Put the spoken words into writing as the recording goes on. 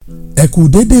ẹ kú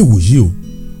dédé ìwòyí o,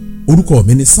 orúkọ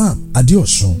mi ni Sam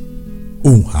Adéọ̀sùn.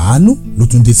 Ohùn àánú ló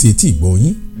tún dé sí etí ìgbọ́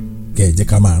yín. Kẹ́ ẹ jẹ́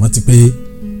ká máa rántí pé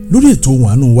lórí ètò ohùn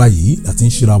àánú wa yìí la ti ń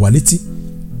ṣíra wa létí,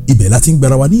 ibẹ̀ la ti ń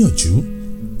gbára wa níyànjú,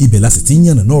 ibẹ̀ la sì ti ń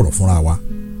yànnàná ọ̀rọ̀ fúnra wa.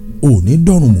 Òní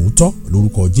dọ́run mòótọ́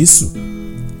lórúkọ Jésù.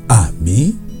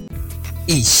 Àmín.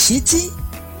 Ìṣítí,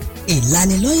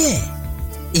 ìlanilọ́yẹ̀,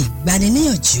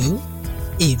 ìgbaniníyànjú,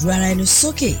 èrò ara ẹni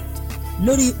sókè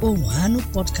lórí ohùn àánú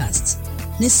podcast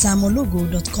ní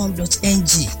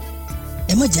samologo.com.ng.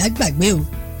 ẹ má jẹ́ á gbàgbé o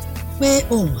pé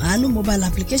ohùn àánú mobile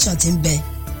application ti ń bẹ.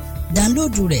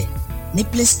 dáńlóòdù rẹ̀ ní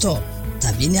Play Store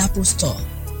tàbí ní Apple Store.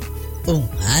 ohùn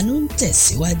àánú ń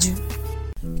tẹ̀síwájú.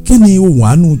 Kí ni ohùn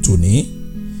àánú tòní?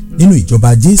 Nínú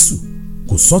ìjọba Jésù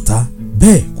kò sọ́ta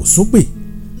bẹ́ẹ̀ kò sópè,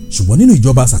 ṣùgbọ́n nínú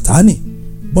ìjọba Sátánì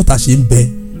bọ́ta ṣe ń bẹ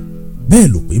bẹ́ẹ̀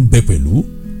lòpè ń bẹ pẹ̀lú.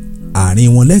 Àárín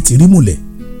wọn lẹ́ẹ̀tì rí múlẹ̀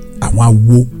àwọn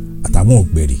awo àtàwọn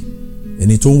ọ̀gbẹ̀rì.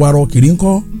 Ẹni tó ń wárọ́ kiri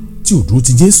ńkọ́ tí ò dúró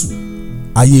ti Jésù.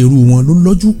 Ayé irú wọn ló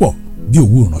lọ́jú pọ̀ bí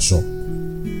òwú ìránṣọ.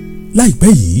 Láìpẹ́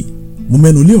yìí mo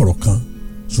mẹ́nu lé ọ̀rọ̀ kan,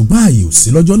 ṣùgbọ́n ààyè ò sí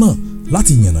lọ́jọ́ náà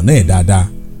láti yànnàná ẹ̀ dáadáa.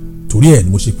 Torí ẹ̀ ni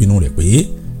mo ṣe pinnu rẹ̀ pé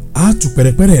a tú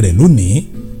pẹrẹpẹrẹ rẹ̀ lónìí,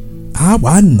 a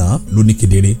wàá nà lóní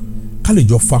kedere ká lè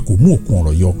jọ fa kò mú òkun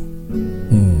ọ̀rọ̀ yọ.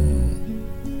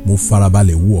 Mo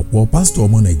farabalẹ̀ wo ọ̀pọ̀ pásítọ̀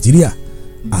ọmọ Nàìjíríà,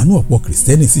 àánú ọ̀pọ̀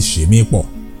kìrìsìtẹ́nì sì ṣe mí pọ̀,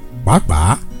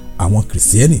 pàápàá àwọn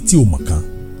kìrìsìtẹ́nì tí ò mọ̀ kan.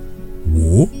 Wò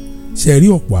ó, ṣe rí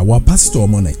ọ̀pọ̀ àwa pásítọ̀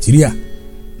ọmọ Nàìjíríà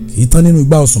kì í tán nínú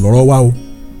igbá ọ̀sùn lọ́rọ̀ wa o.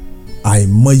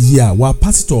 Àìmọye àwa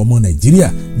pásítọ̀ ọmọ Nàìjíríà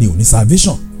ni ò ní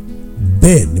salvation.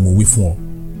 Bẹ́ẹ̀ ni mo wí fún ọ,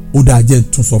 ó dáa jẹ́ n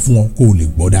tún sọ fún ọ kó o lè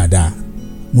gbọ́ dáadáa.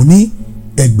 Mo ní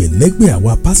ẹgbẹ̀lẹ́gbẹ̀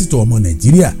àwa pásítọ̀ ọmọ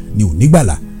Nàìjíríà ni ò ní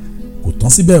gbàlà. Kò tán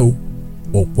síbẹ̀ o,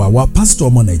 ọ̀pọ̀ àwa pásítọ̀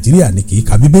ọmọ Nàìjíríà ni kì í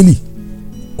ka Bíbélì.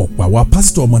 Ọ̀pọ̀ àwa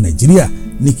pásítọ̀ ọmọ Nàìjíríà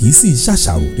ni kì í sì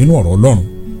ṣàṣàrò nínú ọ̀rọ̀ Ọlọ́run.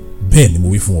 Bẹ́ẹ̀ ni mo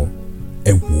wí fún ọ.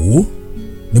 Ẹ wò ó,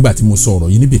 nígbà tí mo sọ ọ̀rọ̀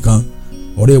yìí níbì kan,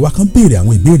 ọ̀rẹ́ wa kan béèrè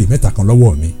àwọn ìbéèrè mẹ́ta kan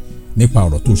lọ́wọ́ mi nípa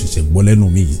ọ̀rọ̀ tó ṣẹ̀ṣẹ̀ gbọ́ lẹ́nu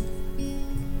mi yìí.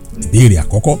 Ìbéèrè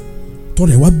àkọ́kọ́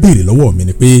tọ́rẹ́ wa béèrè lọ́wọ́ mi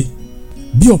ni pé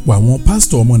bí ọ̀pọ̀ àwọn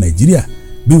pásítọ̀ ọmọ Nàìjíríà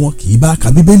bí wọn kì í bá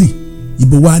ka Bíbélì,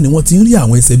 ibo wa ni wọ́n ti ń rí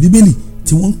àwọn ẹsẹ̀ Bíbélì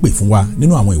tí wọ́n ń pè fún wa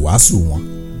nínú àwọn ìwàásù wọn.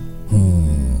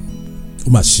 Ó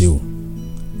mà ṣe o.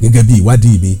 Gẹ́gẹ́ bí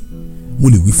ìwádìí mi, mo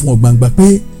lè wí fún ọ gbangba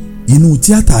pé inú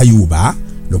tíátà Yorùbá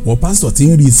lọ́pọ̀ pásítọ̀ ti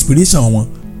ń rí inspiration wọn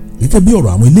gẹ́gẹ́ bí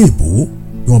ọ̀rọ̀ àwọn ilé ìbò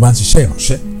bí wọ́n bá ń ṣiṣẹ́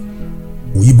ìránṣẹ́.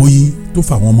 Òyìnbóyí tó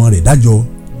fa àwọn ọmọ rẹ̀ dájọ́,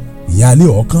 ìyáálé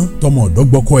ọ̀kan tọmọ ọ̀dọ́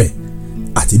gbọ́kọ ẹ̀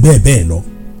àti bẹ́ẹ̀ bẹ́ẹ̀ lọ.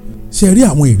 Ṣe rí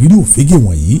àwọn ìrírí òfégè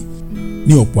wọ̀nyí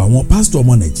ní ọ̀pọ̀ àwọn pásítọ̀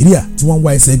ọmọ Nàìjíríà tí wọ́n ń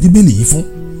wá ẹsẹ̀ Bíbélì yìí fún,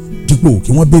 dípò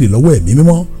kí wọ́n béèrè lọ́wọ́ ẹ̀mí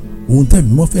mímọ́ ohun tẹ̀mí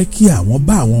mímọ́ fẹ́ kí àwọn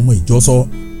bá àwọn ọmọ ìjọ sọ.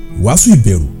 Ìwàásù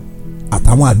ìbẹ̀rù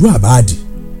àtàwọn àdúrà báàdì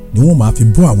ni wọ́n máa fi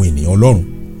bọ́ àwọn ènìyàn Ọlọ́run,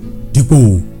 dípò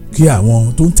kí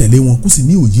àwọn tó ń tẹ̀lé wọn kó sì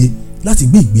ní òye láti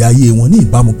gbé ìgbé ayé wọn ní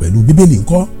ìbámu pẹ̀lú Bíbélì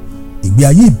ńkọ́. Ìgbé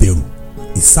ayé ìbẹ̀rù,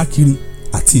 ìsákiri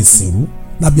àti ìsìnrú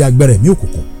lábẹ́ agbára ẹ̀mí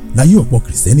òkùnkùn láyé ọ̀pọ̀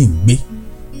kìrìsìtẹ́nì ń gbé.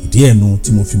 Ìdí ẹnu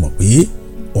tí mo fi mọ̀ pé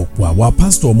ọ̀pọ̀ àwa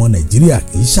pásítọ̀ ọmọ Nàìjíríà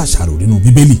kì í ṣàṣàrò nínú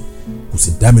Bíbélì, kò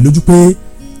sì dá mi lójú pé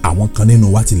àwọn kan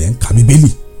nínú wa tilẹ̀ ń ka Bíbélì.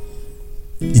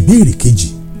 Ìbéèrè kejì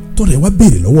tọ́rẹ́ wa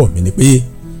béèrè lọ́wọ́ mi ni pé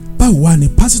báwo wá ni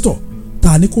pásítọ̀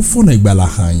tá a ní kó fọ̀nà ìgbàlà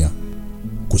hàn yàn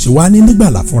kò ṣe wá ní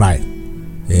nígbàlà fúnra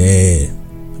ẹ̀?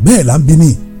 Bẹ́ẹ̀ là ń bí ní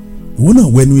ìwọ náà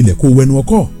wẹnu ilẹ̀ kó wẹnu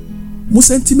ọkọ́, mú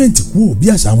sẹ́ńtímẹ́ǹtì kúrò bí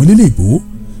àṣà àwọn elélé ìbò.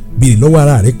 Béèrè lọ́wọ́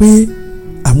ara rẹ pé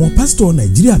àwọn pásítọ̀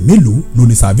Nàìjíríà mélòó ló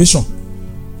ní salvation?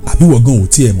 Àbí wọ́n gan ò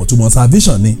tiẹ̀ mọ̀ túmọ̀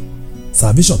salvation ni?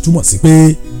 Salvation túmọ̀ sí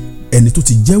pé ẹni tó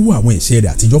ti jẹ́wọ́ àwọn ẹ̀ṣẹ̀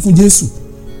rẹ̀ àtijọ́ fún Jésù,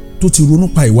 tó ti ronú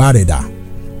pa ìwà rẹ̀ dà,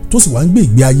 tó sì wá ń gbé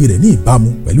ìgbé ayé rẹ̀ ní ìbámu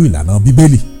pẹ̀lú ìlànà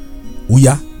Bíbélì. Ó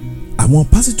yá, àwọn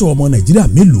pásítọ̀ ọmọ Nàìjíríà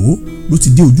mélòó ló ti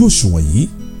dé ojú òṣùwọ̀n yìí?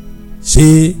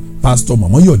 Ṣé pásítọ̀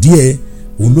Mọ̀mọ́yọ̀díẹ̀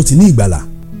òun ló ti ní ìgbàlà?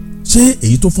 Ṣé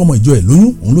èyí tó fọmọ ìjọ ẹ̀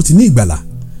lóyún òun ló ti ní ìgbàlà?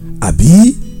 Àbí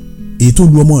èyí tó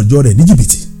lu ọmọ ìjọ rẹ̀ ní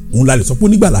jìbìtì òun la lè sọ pé ó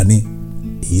ní ìgbàlà ni?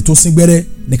 Èyí tó sín gbẹ́rẹ́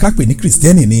ni ká pè ní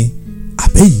kìrìsìtẹ́nì ni?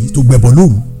 Àbẹ́ yìí tó gbẹbọ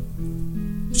lóru?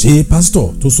 Ṣé pásítọ̀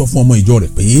tó sọ fún ọmọ ìjọ rẹ̀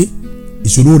pé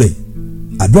ìṣòro rẹ̀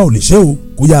àdúrà ò lè ṣe o,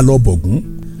 kó yá lọ bọ̀gún,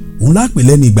 òun la pè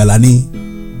lẹ́ni ìgbàlà ni?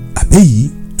 Àbẹ́ yìí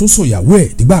tó sọ ìyàwó ẹ̀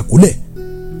dìgbà àkólẹ̀?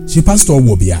 Ṣé pásítọ̀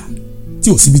wọ̀bìà tí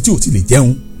ò síbi tí ò ti lè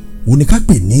jẹun òun ni ká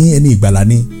pè ní ẹni ìgbàlà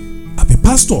ni? Àbí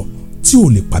pásítọ̀ tí ò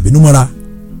lè pàbínú mọ́ra?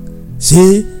 Ṣé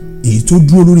èyí tó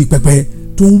dúró lórí pẹpẹ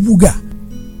tó ń wúgà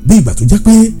bí ìgbà tó jẹ́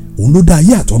pé òun ló dá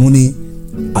ayé àtọ̀run ni?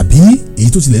 Àbí èyí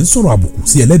tó tilẹ̀ ń sọ̀rọ̀ àbùkù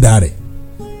sí ẹlẹ́dàá rẹ̀?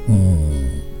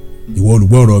 Ìwọ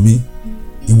olùgbọ́ ọ̀rọ̀ mi,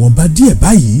 ìwọ̀nba díẹ̀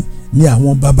báyìí ni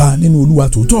àwọn baba nínú Olúwa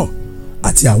tòótọ́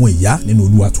àti àwọn ìyá nínú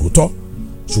Olúwa tòótọ́,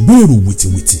 ṣùgbọ́n èrò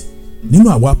wìtìwìtì nínú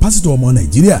àwa pásítọ̀ ọmọ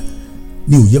Nàìjíríà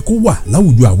ni ò yẹ kó wà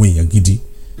láwùjọ àwọn èèyàn gidi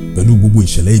pẹ̀lú gbogbo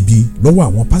ìṣẹ̀lẹ̀ ibi lọ́wọ́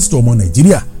àwọn pásítọ̀ ọmọ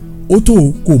Nàìjíríà ó tó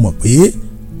kó mọ̀ pé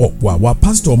ọ̀pọ̀ àwa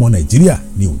pásítọ̀ ọmọ Nàìjíríà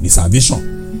ni ò ní salvation.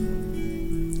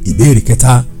 Ìbéèrè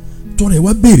kẹta tọrẹ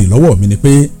wá béèrè lọ́wọ́ mi ni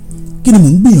pé kí ni mò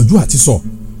ń gbìyànjú àti sọ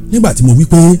nígbà tí mo wí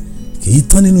pé kì í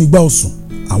tán nínú igbá òsùn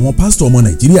àwọn pásítọ̀ ọmọ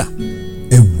Nàìjíríà.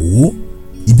 Ẹ wò ó,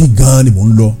 ibi gan-an ni mò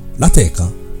ń lọ látẹ̀ẹ̀kan.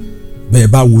 Bẹ́ẹ̀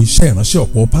bá wo iṣẹ́ ìránṣẹ́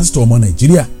ọ̀pọ̀ pásítọ̀ ọmọ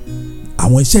Nàìjíríà,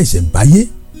 àwọn iṣẹ́ ìṣẹ̀ǹbáyé,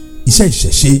 iṣẹ́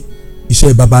ìṣẹ̀ṣe,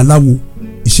 iṣẹ́ babaláwo,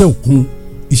 iṣẹ́ òkun,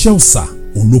 iṣẹ́ òòṣà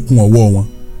òun ló kún ọwọ́ wọn.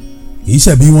 Kì í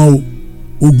ṣe bí wọn o,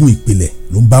 ogun ìpìlẹ̀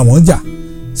ló ń bá wọn jà.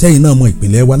 Sẹ́yìn náà mọ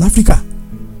ìpìlẹ̀ wa láfíríkà.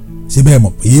 Ṣé bẹ́ẹ̀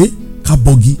mọ̀ pé ká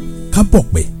bọgi, ká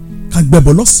bọ̀pẹ̀, ká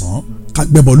gbẹ́bọ lọ́sàn-án, ká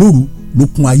gbẹ́bọ lóru ló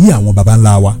kún ayé àwọn baba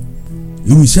ńlá wa.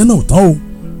 Irú iṣẹ́ náà ò tán o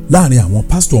láàrin àwọn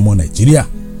pásítọ̀ ọmọ Nàìjíríà.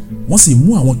 Wọ́n sì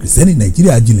mú àwọn kìrìsìtẹ́nì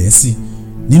Nàìjíríà jinlẹ̀ sí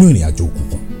nínú ìrìn àjò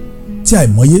òkùnkùn tí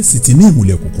àìmọye sì ti ní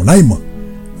ìmùlẹ̀ òkùnkùn láìmọ̀.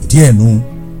 Ìdí ẹ̀nu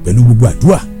pẹ̀lú gbogbo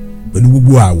àdúrà, pẹ̀lú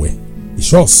gbogbo ààwẹ̀,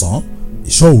 ìṣọ́ ọ̀sán,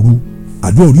 ìṣọ́ òru,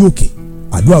 àdúrà orí òkè,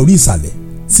 àdúrà orí ìsàlẹ̀,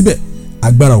 síbẹ̀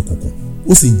agbára òkùnkùn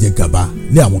ó sì ń jẹ gàba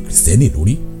lé àwọn kìrìsìtẹ́nì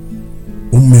lórí.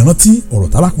 Ohun mìíràn tí ọ̀rọ̀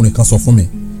tárákùnrin kan sọ fún mi,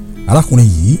 arákùnrin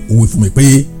yìí ó wí fún mi pé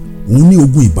òun ní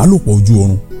ogun ìbálòpọ̀ ojú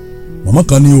oorun. Mọ̀mọ́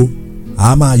kan ní o,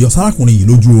 a máa yọ sárákùnrin yìí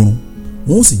lójú oorun,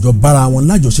 wọn ó sì jọ bára wọn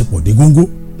lájọṣepọ̀ dé góńgó.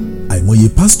 Àìmọye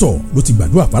pásítọ̀ ló ti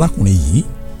gbàdúrà fárákùnrin yìí.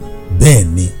 Bẹ́ẹ̀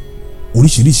ni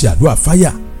oríṣiríṣi àdúrà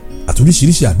fáyà àti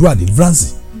oríṣiríṣi àdúrà deliverance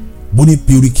bó ní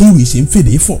purikiri ṣe ń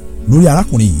fèdè fọ̀ lórí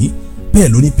arákùnrin yìí, bẹ́ẹ̀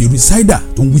ló ní purisaida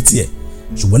tó ń wí tiẹ̀.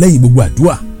 Ṣùgbọ́n lẹ́yìn gbogbo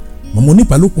àdúrà, mọ̀mọ́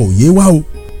oníbálòpọ̀ òye wá o.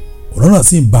 Ọ̀rọ̀ náà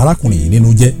sì ń ba arákùnrin yìí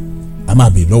nínú jẹ́. A máa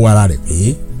bèèrè lọ́wọ́ ara rẹ̀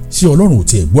pé ṣé Ọlọ́run ò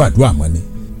tiẹ̀ gbọ́ àdúrà mọ́ ni.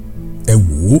 Ẹ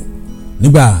wò ó,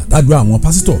 nígbà tádùá àwọn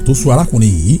pásítọ̀ tó so arákùnrin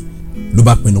yìí ló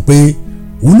bá pinnu pé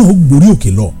òun náà ó gborí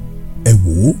òkè lọ. Ẹ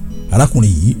wò ó,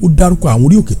 arákùnrin yìí ó dárúkọ àwọn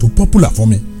orí òkè tó popular fún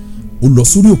mi. Ó lọ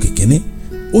sórí òkè kínní,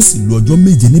 ó sì lo ọjọ́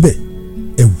 7 níbẹ̀.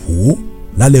 Ẹ wò ó,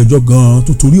 lálẹ́ ọjọ́ gan-an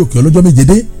tó torí òkè ọlọ́jọ́ 7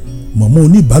 dé, mọ̀mọ́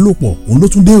oníbálòpọ̀ òun ló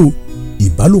tún dé o.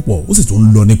 Ìbálòpọ̀ ó sì tún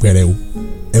ń lọ ní pẹrẹ o.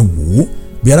 Ẹ wò ó,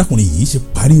 bí arákùnrin yìí ṣe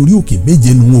parí orí òkè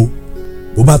 7 nu o.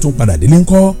 Bó bá tún padà délé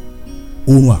ńkọ́,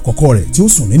 oorun àkọ́kọ́ rẹ̀ tí ó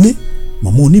sùn nílé,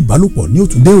 mọ̀mọ́ oníbálòpọ̀ ní ó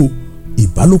tún dé o.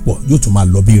 Ìbálòpọ̀ yóò tún máa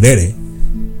lọ bí rẹ́rẹ́.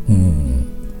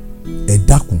 Ẹ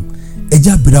dákun, ẹ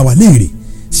já bira wa léèrè,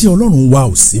 ṣé Ọlọ́run wa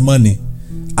ò sí mọ́ ni?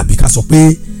 Àbí ká sọ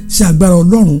pé ṣé agbára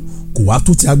Ọlọ́run kò wá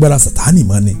tó ti agbára Sátánì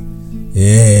mọ́ ni?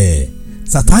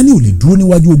 Sátánì ò lè dúró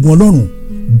níwájú ogun Ọlọ́run.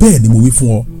 Bẹ́ẹ̀ ni mo wí fún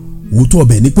ọ. Òótọ́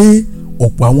ọbẹ̀ ni pé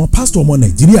ọ̀pọ̀ àwọn pásítọ̀ ọmọ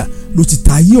Nàìjíríà ló ti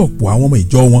ta ayé ọ̀pọ̀ àwọn ọmọ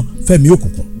ìjọ wọn fẹ́mi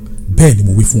òkùnkùn. Bẹ́ẹ̀ ni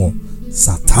mo wí fún ọ.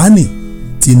 Sátánì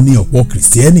ti ní ọ̀pọ̀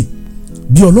kìrìsìtẹ́nì.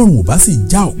 Bí Ọlọ́run ò bá sì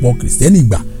já ọ̀pọ̀ kìrìsìtẹ́nì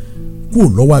gbà kúrò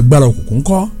lọ́wọ́ agbára òkùnkùn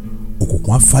ńkọ́,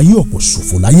 òkùnkùn á fayé ọ̀pọ̀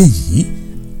ṣòfò láyé yìí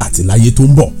àti láyé tó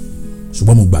ń bọ̀.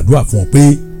 Ṣùgbọ́n mo gbàdúrà fún ọ pé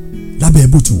lábẹ́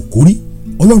bó ti wù kórí,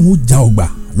 Ọlọ́run ó já ọ gbà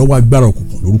lọ́wọ́ agbára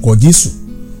òkùnkùn lórúkọ Jésù.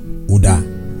 Ó dáa,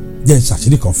 jẹ́ n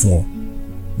ṣàṣírí kan fún ọ.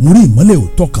 Mo rí ìmọ́lẹ̀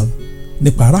òótọ́ kan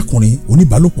nípa arákùnrin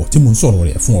oníbálòpọ̀ tí mo ń sọ̀rọ̀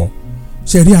rẹ̀ fún ọ.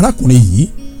 Ṣé rí arákùnrin yìí,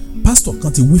 pásítọ̀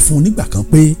kan ti wí fún un nígbà kan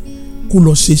pé kó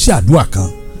lọ ṣe iṣẹ́ àdúrà kan.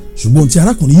 Ṣùgbọ́n tí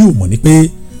arákùnrin yìí ò mọ̀ ni pé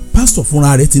pásítọ̀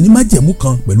fúnra rẹ̀ ti ní májẹ̀mú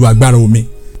kan pẹ̀lú agbára omi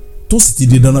tó sì ti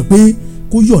di dandan pé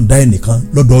kó yọ̀ǹda ẹnìkan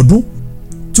lọ́dọọdún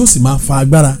tí ó sì máa fa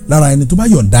agbára lára ẹni tó bá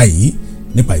yọ̀ǹda yìí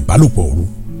nípa ìbálòpọ̀ òru.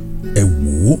 Ẹ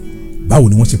wò ó, báwo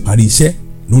ni wọ́n ṣe parí iṣẹ́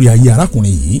lórí ayé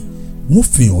arákùnrin yìí. Wọ́n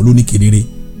fi hàn lóní kedere,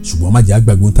 ṣùgbọ́n má jẹ́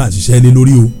àgbàgbọ́n tá à ń ṣiṣẹ́ lé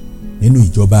lórí o. Nínú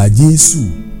ìjọba Jésù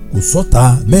kò sọ́ta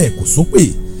bẹ́ẹ̀ kò sópè,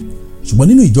 ṣùgbọ́n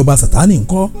nínú ìjọba Sátánì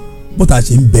ńkọ́, bọ́tà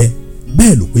ṣe ń bẹ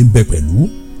bẹ́ẹ̀ ló pé ń bẹ pẹ̀lú.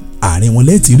 Àárín wọn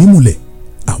lẹ́ẹ̀tì rí múlẹ̀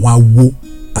àwọn awo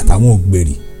àtàwọn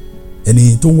ògbèrì.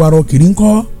 Ẹni tó ń wárọ́ kiri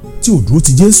ńkọ́ tí ò dúró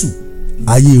ti Jésù,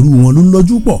 ayé irú wọn ló ń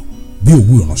lọ́jú pọ̀ bí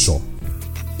òwú ìránṣọ.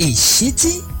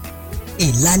 Ìṣítí,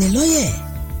 ìlanilọ́yẹ̀,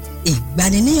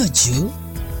 ìgbaniníyànjú,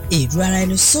 èrò ara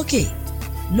ẹni sókè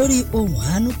lórí Ohùn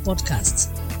Àánú podcast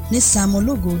ní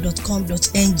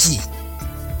samologo.com.ng.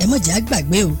 Ẹ má jẹ́ á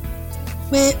gbàgbé o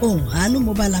pé Ohùn Àánú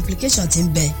mobile application ti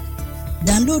ń bẹ.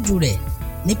 Dáńlóòdù rẹ̀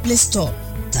ní Play Store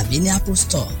tàbí ní Apple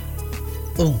Store.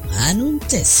 Ohùn Àánú ń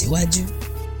tẹ̀síwájú.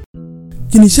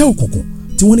 Kí ni iṣẹ́ òkùnkùn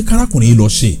tí wọ́n ní kárákùnrin yìí lọ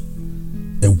ṣe?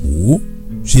 Ẹ wò ó,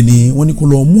 ṣe ni wọ́n ní kó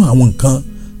lọ mú àwọn nǹkan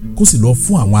kó sì lọ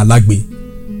fún àwọn alágbe.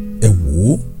 Ẹ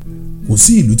wò ó, kò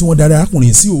sí ìlú tí wọ́n darí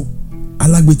arákùnrin sí o.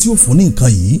 Alágbe tí ó fún ní nǹkan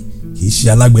yìí kì í ṣe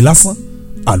alágbe lásán,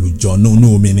 àlùjọ̀nnú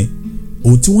inú omi ni.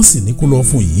 Ohun tí wọ́n sì ní kó lọ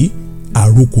fún yìí,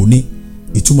 àrokò ni.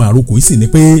 Ìtumọ̀ àrokò yìí sì ni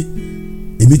pé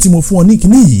èmi tí mo fún ọ ní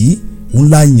kinní yìí, òun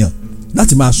la yàn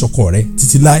láti máa ṣọkọ rẹ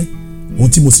títí láé. Ohun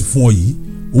tí mo sì fún ọ yìí,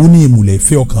 òun ní ìmùlẹ̀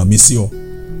ìfẹ́ ọkàn mi sí ọ.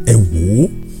 Ẹ wò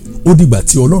ó dìgbà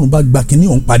tí Ọlọ́run bá gba kinní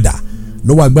ọ̀hún padà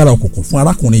lọ́wọ́ agbára òkùnkùn fún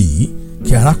arákùnrin yìí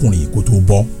kí arákùnrin yìí kó tó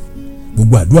bọ́.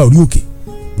 Gbogbo àdúrà orí òkè,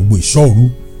 gbogbo ìṣọ́ òru,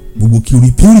 gbogbo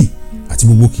kiri pírì àti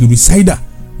gbogbo kiri ṣáídà,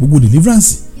 gbogbo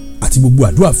deliverance àti gbogbo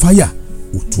àdúrà fáyà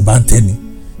òtún bá ń tẹ́ni.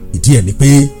 ìdí ẹ̀ ni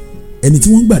pé ẹni tí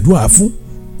wọ́n ń gbàdúrà fún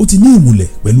ó ti ní ìmùlẹ̀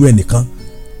pẹ̀lú ẹnìkan.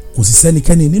 kò sì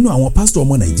sẹ́nikẹ́ni nínú àwọn pásítọ̀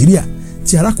ọmọ Nàìjíríà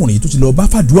tí arákùnrin yìí tó ti lọ bá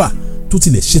fàdúrà tó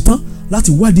tilẹ̀ ṣetán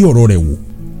láti wádìí ọ̀rọ̀ rẹ̀ wò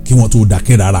kí wọ́n tó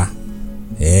dákẹ́ rárá.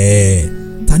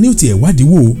 Ta ni ó tiẹ̀ wádìí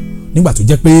wò nígbà tó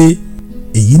jẹ́ pé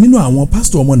èyí nínú àwọn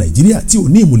pásítọ̀ ọmọ Nàìjíríà tí ò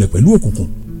ní ìmùlẹ̀ pẹ̀lú òkùnkùn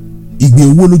ìgbé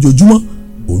owó lójoojúmọ́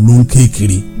òun ló ń ké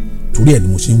kiri. torí ẹ̀ ni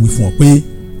mo ṣe ń wí fún ọ pé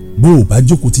bó o bá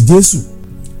jókòó ti Jésù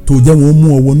tó jẹ́ wọn mú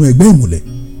ọ wọnú ẹgbẹ́ ìmùlẹ̀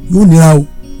yóò nira o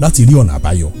láti rí ọ̀nà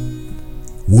àbáyọ.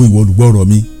 wo ìwọ olùgbọ́rọ̀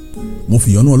mi, mo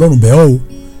fi ìyọ́nú Ọlọ́run bẹ̀ ọ́ o,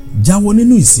 jáwọ́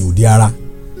nínú ìsìn òde ara.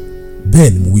 bẹ́ẹ̀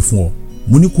ni mo wí fún ọ,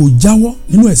 mo ní kó jáwọ́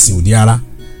nínú ẹ̀sìn òde ara.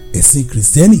 ẹ̀sìn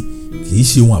kìrìsìtẹ́nì kì í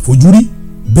ṣe ohun àfojúrí.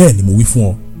 bẹ́ẹ̀ ni mo wí fún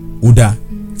ọ. ó dáa,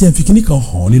 jẹ́ n fi kíní kan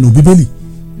hàn nínú Bíbélì.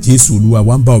 Jésù Olúwa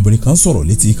wa ń bá obìnrin kan sọ̀rọ̀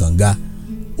létí kànga,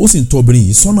 ó sì ń tọ́ obìnrin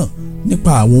yìí sọ́nà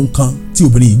nípa àwọn nǹkan tí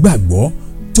obìnrin yìí gbàgbọ́,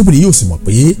 tí obìnrin yìí ò sì mọ̀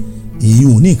pé èyí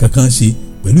ò ní nǹkan kan ṣe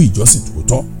pẹ̀lú ìjọsìn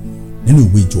tòótọ́. nínú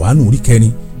ìwé Jòhánù orí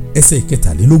 4 ẹsẹ̀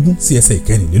 13 sí ẹsẹ̀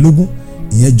 14,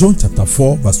 ìyẹn John chapter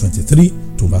 4 verse 23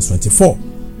 to verse 24,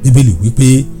 Bíbélì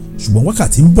wípé ṣùgbọ́n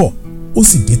wákàtí ń bọ̀ ó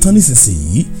sì dé tán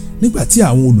nísinsìnyí nígbà tí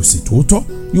àwọn olùsìn tòótọ́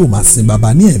yóò máa sin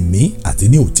baba ní ẹ̀mí àti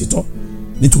ní òtítọ́,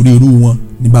 nítorí irú wọn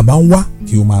ni baba ń wá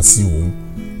kí ó máa sin òun.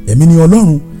 ẹ̀mí ni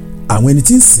Ọlọ́run, àwọn ẹni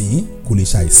tí ń sìn kò lè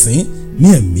ṣàìsìn ní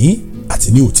ẹ̀mí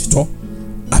àti ní òtítọ́.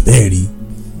 àbẹ́ẹ̀rí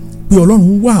pé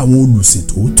Ọlọ́run wá àwọn olùsìn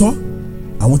tòótọ́,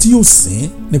 àwọn tí yóò sìn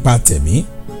nípa tẹ̀mí.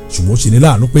 ṣùgbọ́n ó ṣe ní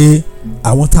láàánú pé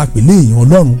àwọn tá a pè lé èèyàn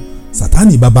Ọlọ́run,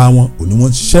 Sátánì bàbá wọn ò ní wọ́n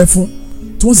ń ṣiṣẹ́ fún,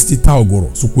 tí wọ́n sì ti ta ọ̀gọ̀rọ̀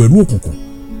sóko ẹrú òkùnkùn.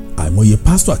 àìmọye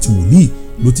pásítọ̀ àti wòlíì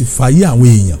ló ti fa ayé àwọn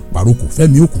èèyàn pàrókò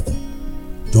fẹ́mi òkùnkùn.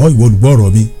 jọ ìwọ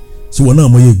olùgbọ́rọ̀ mi, ṣé wọn náà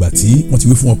mọye ìgbà tí wọ́n ti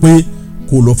wí fún ọ pé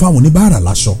kó lọ fáwọn oníbàárà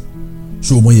láṣọ?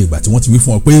 ṣé o mọye ìgbà tí wọ́n ti wí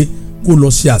fún ọ pé kó lọ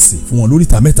ṣe àsè fún wọn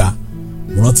lóríta mẹ́ta?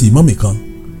 mo rántí mọ́mì kan,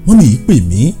 mọ́mì yìí pè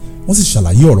mí, wọ́n sì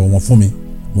ṣàlàyé ọ̀rọ̀ wọn fún mi.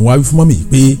 mo wá wí fún mọ́mì yìí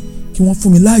pé kí wọ́n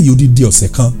fún mi láàyè odidi ọ̀sẹ̀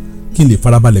kan kí n lè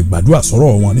farabalẹ̀ gbàdúrà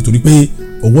sọ̀rọ̀ wọn, nítorí pé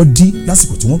ọwọ́ dí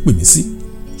lásìkò tí wọ́n pè mí sí.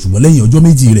 ṣùgbọ́n lẹ́yìn ọjọ́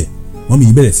méjì rẹ̀ mọ́mì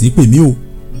yìí bẹ̀rẹ̀ sí í pè mí o.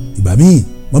 ìgbà míì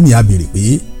mọ́mì yà béèrè pé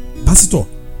pásítọ̀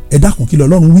ẹ dákun kí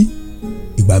l'Ọlọ́run wí.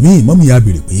 ìgbà míì mọ́mì yà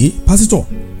béèrè pé pásítọ̀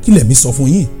kí lẹ̀mí sọ fún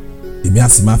yín. èmi á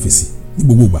sì máa fèsì ní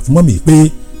gbogbo ìgbà fún mọ́mì pé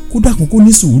kó dákun kó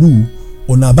ní sùúrù,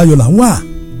 ọ̀nà àbáyọ là ń wà.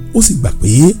 ó sì gbà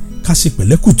pé ká ṣe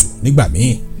pẹ̀lẹ́kùtù nígbà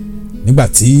míì. nígbà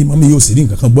tí mọ́mì yóò sì rí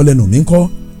nǹkan kan gbọ́ lẹ́nu mi ńkọ́,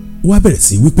 ó wá bẹ̀rẹ̀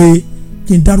sí wípé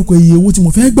kí n dárúkọ iye owó tí mo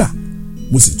fẹ́ gbà.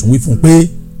 mo sì tún wí fún un pé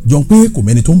jọ̀ọ́ pé kò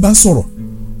mẹ́ni tó ń bá sọ̀rọ̀.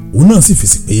 òun náà sì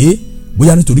fèsì pé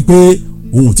bóyá nítorí pé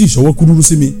òun tí ìṣọwọ́ kúrúrú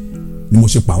sí mi ni mo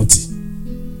ṣe pa òun tì.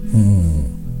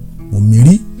 mo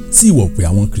mírí sí ìwọ̀ pé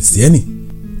àwọn kìrìsìtẹ́nì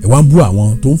ẹ wá ń bú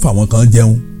àwọn tó ń fa àwọn kan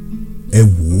jẹun. ẹ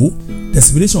wò ó,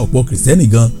 desperation ọ̀pọ̀ kìrìsìtẹ́nì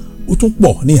gan ó tún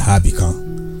pọ̀ ní ìhà àbì kan.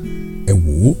 ẹ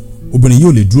wò ó, obìnrin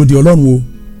yóò lè dúró de Ọlọ́run o,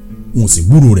 wọn ò sì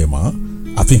gbúrò rẹ̀ mọ́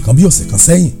àfi nǹkan bí ọ̀sẹ̀ kan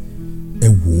sẹ́yìn. ẹ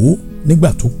wò ó, nígbà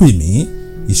tó pè mí,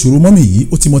 ìṣòro mọ́mì yìí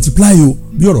ó ti multiply o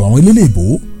bí ọ̀rọ̀ àwọn elélé ìbò.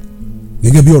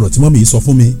 gẹ́gẹ́ bí ọ̀rọ̀ tí mọ́mì yìí sọ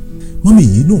fún mi, mọ́mì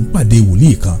yìí ló ń pàdé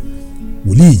wòlíì kan.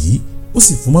 wòlíì yìí ó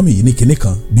sì fún mọ́mì yìí ní kinní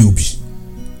kan bí obì.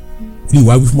 wòlíì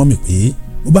wá wí fún mọ́mì pé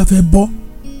bó bá fẹ́ bọ́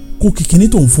kó kí kinní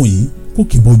tó ń fún yìí kó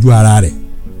kì í bọ́jú ara rẹ̀.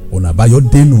 ọ̀nà àbáyọ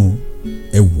dénú.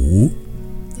 ẹ wò ó,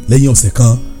 lẹ́yìn ọ̀sẹ̀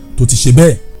kan tó ti ṣe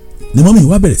bẹ́ẹ̀ ni mọ́mì yìí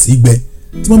wá bẹ̀rẹ̀ sí í gbẹ,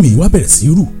 tí mọ́mì yìí wá bẹ̀rẹ̀ sí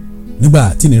í rù.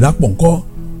 nígbà tí ìnira pọ̀ ńkọ́,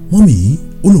 mọ́mì yìí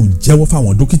ó lòun jẹ́wọ́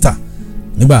fáwọn dókítà.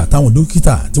 nígbà táwọn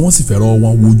dókítà tí wọ́n sì fẹ̀rọ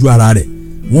wọn wo ojú ara rẹ̀,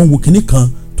 wọ́n wo kinní kan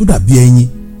tó dàbí ẹyin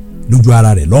lójú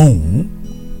ara rẹ̀ lọ́hùn-ún.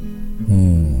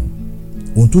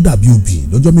 ohun tó dàbí obì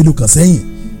lọ́jọ́ mélòó kan sẹ́yìn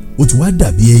ó ti wá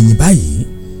dàbí ẹyin báyìí.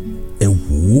 ẹ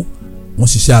wò ó, wọ́n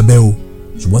ṣiṣẹ́ abẹ o,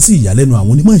 ṣùgbọ́n sí ìyàlẹ́nu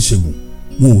àwọn onímọ̀ ìṣègùn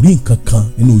wọn ò rí nǹkan kan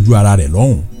nínú ojú ara rẹ̀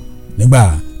lọ́hùn. nígbà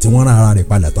tí wọ́n rán ara rẹ̀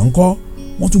padà tán kọ́,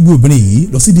 wọ́n tún gbé obìnrin yìí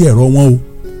lọ sídìí ẹ̀rọ wọn o.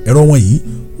 ẹ̀rọ wọn yìí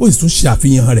ó sì tún ṣe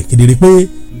àfihàn rẹ̀ kedere pé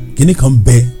kinní kan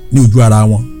bẹ ní ojú ara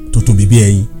wọn tó tóbi bí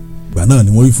ẹyin. ìgbà náà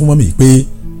ni wọ́n wí fún mọ́mì pé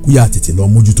kó yá tètè lọ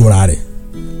mójútó ra rẹ̀.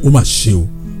 ó mà ṣe o,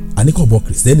 àníkọ̀bọ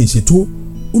kìrìsìtẹ́nì ṣe tó,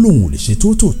 ó lóun ò lè ṣe tó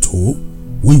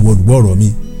wo ìwọ olùgbọ́ ọ̀rọ̀ mi,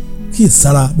 kí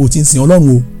ìsára bó ti ń sin Ọlọ́run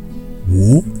o.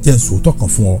 wò ó, jẹ́ n sòótọ́ kan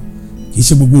fún ọ, kì í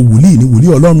ṣe gbogbo wòlíì ní wòlíì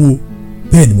Ọlọ́run o.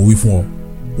 bẹ́ẹ̀ ni mo wí fún ọ.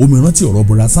 omi rántí ọ̀rọ̀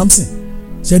bùrà Samson.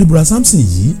 ṣẹ́rí bùrà Samson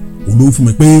yìí òun ló wí fún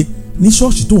mi pé ní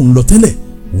ṣọ́ọ̀ṣì tó ń lọ tẹ́lẹ̀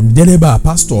òun dẹ́rẹ́bà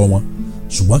pásítọ̀ wọn,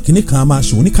 ṣùgbọ́n kinní kan máa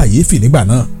ṣe oníkàyéfì nígbà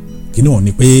náà. kinní wọn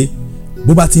ni pé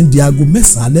bó bá ti ń di aago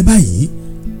 9 alẹ́ báyìí,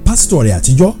 pásítọ̀ rẹ̀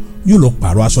àtijọ́ yóò lọ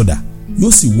pààrọ̀ aṣọ dà,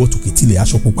 yóò sì wọ tòkìtìlẹ̀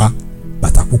aṣọ pupa,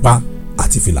 bàtà pupa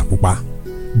àti fìlà pupa.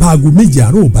 bá aago 7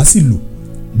 àárọ̀ ò bá sì lù,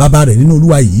 bàbá rẹ̀ nínú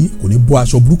Olúwa yìí kò ní bọ́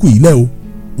aṣọ burúkú yìí lẹ́ o.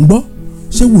 ń gbọ́,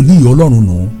 ṣé wòlíì Ọlọ́run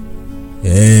nù?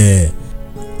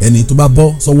 ẹni tó bá bọ́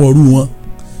sọ́wọ́ ọrú wọn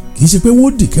kì í ṣe pé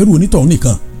wọ́n dìkẹ́rù onítọ̀hún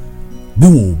nìkan bí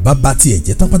wọn ò bá bá tiẹ̀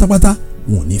jẹ́ tán pátápátá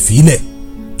wọn ò ní fi í lẹ̀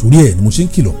torí ẹ̀ ni mo ṣe ń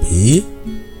kìlọ̀ pé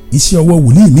iṣẹ́ ọwọ́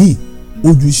wòlíì míì ó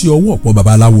ju iṣẹ́ ọwọ́ ọ̀pọ̀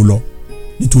babaláwo lọ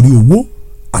nítorí owó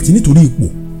àti nítorí ipò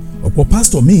ọ̀pọ̀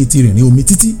pásítọ̀ míì ti rìnrìn omi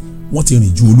títí wọ́n ti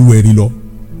rìn ju olúwẹ̀rí lọ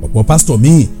ọ̀pọ̀ pásítọ̀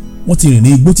míì wọ́n ti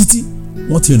rìnrìn igbó títí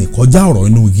wọ́n ti rìn kọjá ọ̀rọ̀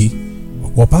inú igi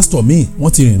ọ̀pọ̀ pásítọ̀ míì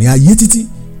wọ́n ti rìnrìn ayé títí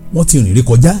wọ́n ti rìnrìn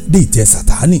kọjá dé ìtẹ́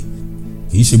sàtáánì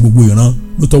kì í ṣe gbogbo ìran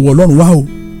ló tọwọ́ ọlọ́run wá o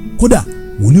kódà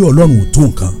wòlíì ọlọ́run ò tó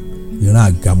nǹkan ìran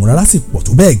àgàmúrárá sì pọ̀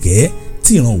tó bẹ́ẹ̀ gẹ́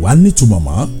tí ìran wà nítumọ̀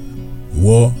mọ́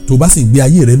ìwọ tó bá sì ń gbé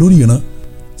ayé rẹ lórí ìran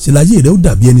ṣe láyé rẹ ó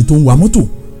dàbí ẹni tó ń wa mọ́tò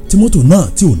tí mọ́tò náà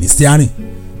tí ò ní steering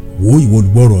wo ìwọ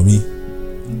olùgbọ́rọ̀ mi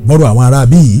gbọ́rọ̀ àwọn ará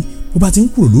bí yìí bó bá ti ń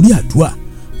kúrò lórí àdúrà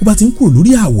bó bá ti ń kúrò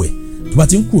lórí àwẹ̀ tó bá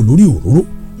ti ń kúrò lórí òróró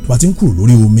tó bá ti ń kúrò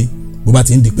lórí omi bó bá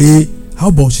ti ń di pé a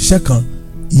ó bọ̀ ṣiṣẹ́ kan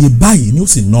iye báyìí ni ó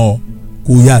sì ná ọ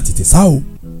kó yá tètè sá o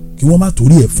kí wọ́n má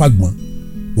torí ẹ̀ fàgbọ́n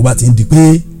bó bá ti ń di pé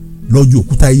lọ́jọ́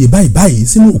òkúta iye báyìí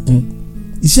sínú òkun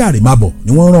iṣẹ́ àrèmábọ̀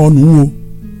ni wọ́n rán ọ nù o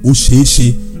ó ṣeé ṣe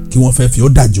kí wọ́n fẹ́ fi ọ́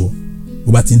dájọ́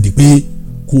bó bá ti ń di pé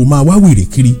kó o máa wá wèrè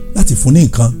kiri láti fún ní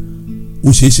nǹkan ó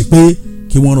ṣeé ṣe pé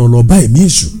kí wọ́n rán ọ lọ bá ẹ̀mí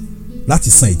èṣù láti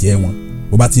san ìjẹ́ wọn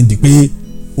bó bá ti ń di pé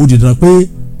ó di dandan pé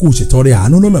kó o ṣètọrẹ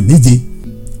àánú lọ́nà 7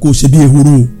 kó o ṣe bí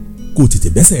ehoro kó o tètè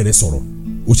bẹ́sẹ̀ rẹ sọ̀rọ̀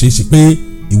ó ṣeé ṣe pé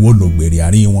ìwọ lọ gbèrè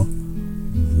àárín wọn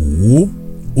wò ó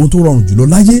ohun tó rọrùn jùlọ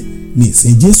láyé ni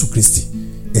ìsìn Jésù Kristi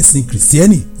ẹ̀sìn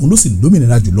kìrìsìtẹ́nì òun ló sì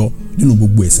lómìnira jùlọ nínú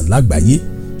gbogbo ẹ̀sìn lágbàáyé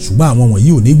ṣùgbọ́n àwọn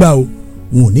wọ̀nyí ò ní gbà o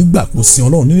wọn ò ní gbà kó sin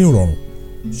Ọlọ́run nínú ìrọ̀rùn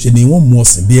ṣe ni wọ́n mú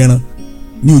ọ̀sìn bí ẹran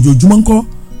ní ojoojúmọ́ ńkọ́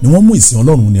ni wọ́n mú ìsìn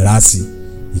Ọlọ́run nira sí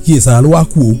i ìkíyèsára ló wá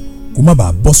kú o kó má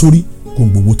bàa bọ́ sórí kó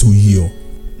gbogbo tó yí ọ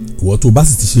ìwọ tó bá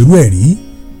sì ti ṣerú ẹ̀ rí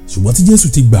ṣùgbọ́n tí Jésù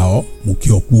ti gbà ọ́ mo kí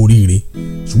ọ kú oríire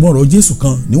ṣùgbọ́n ọ̀rọ̀ Jésù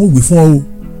kan ni wọ́n wí fún ọ o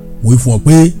mo wí fún ọ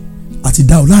pé a ti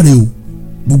dá ọ láre o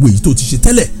gbogbo èyí tó ti ṣe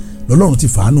tẹ́lẹ̀ lọ́lọ́run ti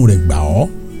fàánú rẹ̀ gbà ọ́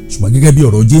ṣùgbọ́n gẹ́gẹ́ bí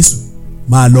ọ̀rọ̀ Jésù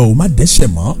máa lọ o má dẹ́ṣẹ̀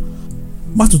mọ́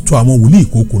má tún tọ̀ àwọn wòlíì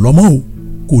ìkookò lọ́mọ́ o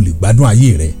kó o lè gbádùn ayé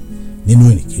rẹ nínú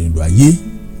ìrìnkèrindò ayé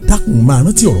dákun máa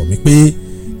rántí ọ̀rọ̀ mi pé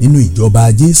nínú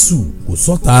ìjọba Jésù kò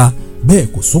sọ́ta bẹ́ẹ̀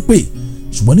kò sópè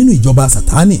ṣùgbọ́n nínú ìjọba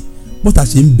Sátánì bọ́tà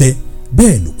ṣe ń bẹ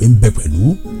bẹ́ẹ̀ lòpè ń bẹ pẹ̀lú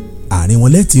àárín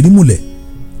wọn lẹ́ẹ̀tì rí múlẹ̀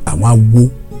àwọn awo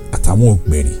àtàwọn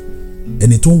ọ̀gbẹ̀rì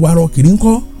ẹni tó ń wárọ̀ kiri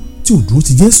ńkọ́ tí ò dúró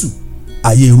ti Jésù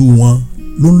ayé irú wọn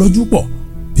ló ń lọ́jú pọ̀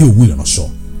bí òwú ìránṣọ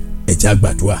ẹ jẹ́ á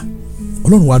gbàdúrà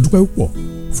Ọlọ́run wa dúpẹ́ púpọ̀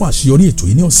fún àṣeyọrí ètò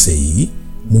yìí ní ọ̀sẹ̀ yìí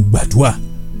mo gbàdúrà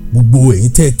gbogbo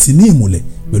ẹ̀yin tẹ́ ẹ ti ní ìmùlẹ̀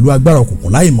pẹ̀lú agbára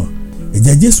òkùnkùn láìmọ̀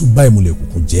ẹ̀jẹ̀ Jésù bà ìmùlẹ̀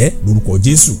òkùnkùn jẹ́ lórúkọ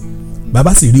Jésù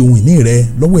bàbá sì rí ohun ìní rẹ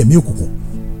lọ́wọ́ ẹ̀mí òkùnkùn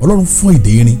Ọlọ́run fọ́n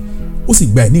ìdè irin ó sì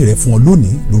gba ìní rẹ fún ọ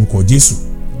lónìí lórúkọ Jésù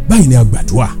báyìí ni a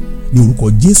gbàdúrà ní orúkọ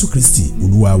Jésù Kristi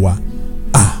Olúwa wa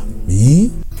àmín.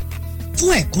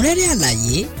 fún ẹ̀kúnrẹ́rẹ́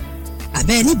àlàyé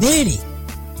àbẹ́ ní béèrè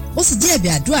ó sì jẹ́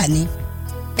ẹ̀bẹ̀ àdúrà ni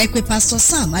ẹ pè Pastor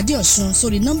Sam Adéọ̀sùn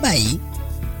sórí nọ́mbà yìí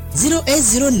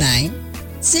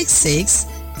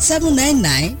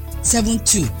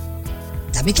 0809-66-799-72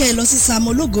 tàbí kẹ́ ẹ lọ sí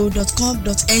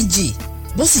samologo.com.ng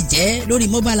bó sì jẹ́ lórí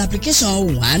mobile application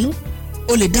ohùn àánú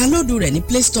o lè dáńlódù rẹ̀ ní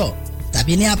Play Store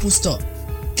tàbí ní Apple Store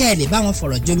kẹ́ ẹ lè bá wọn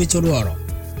fọ̀rọ̀ jómitoro ọ̀rọ̀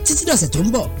títí dọ̀sẹ̀ tó ń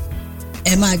bọ̀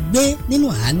ẹ máa gbé nínú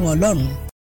àánú Ọlọ́run.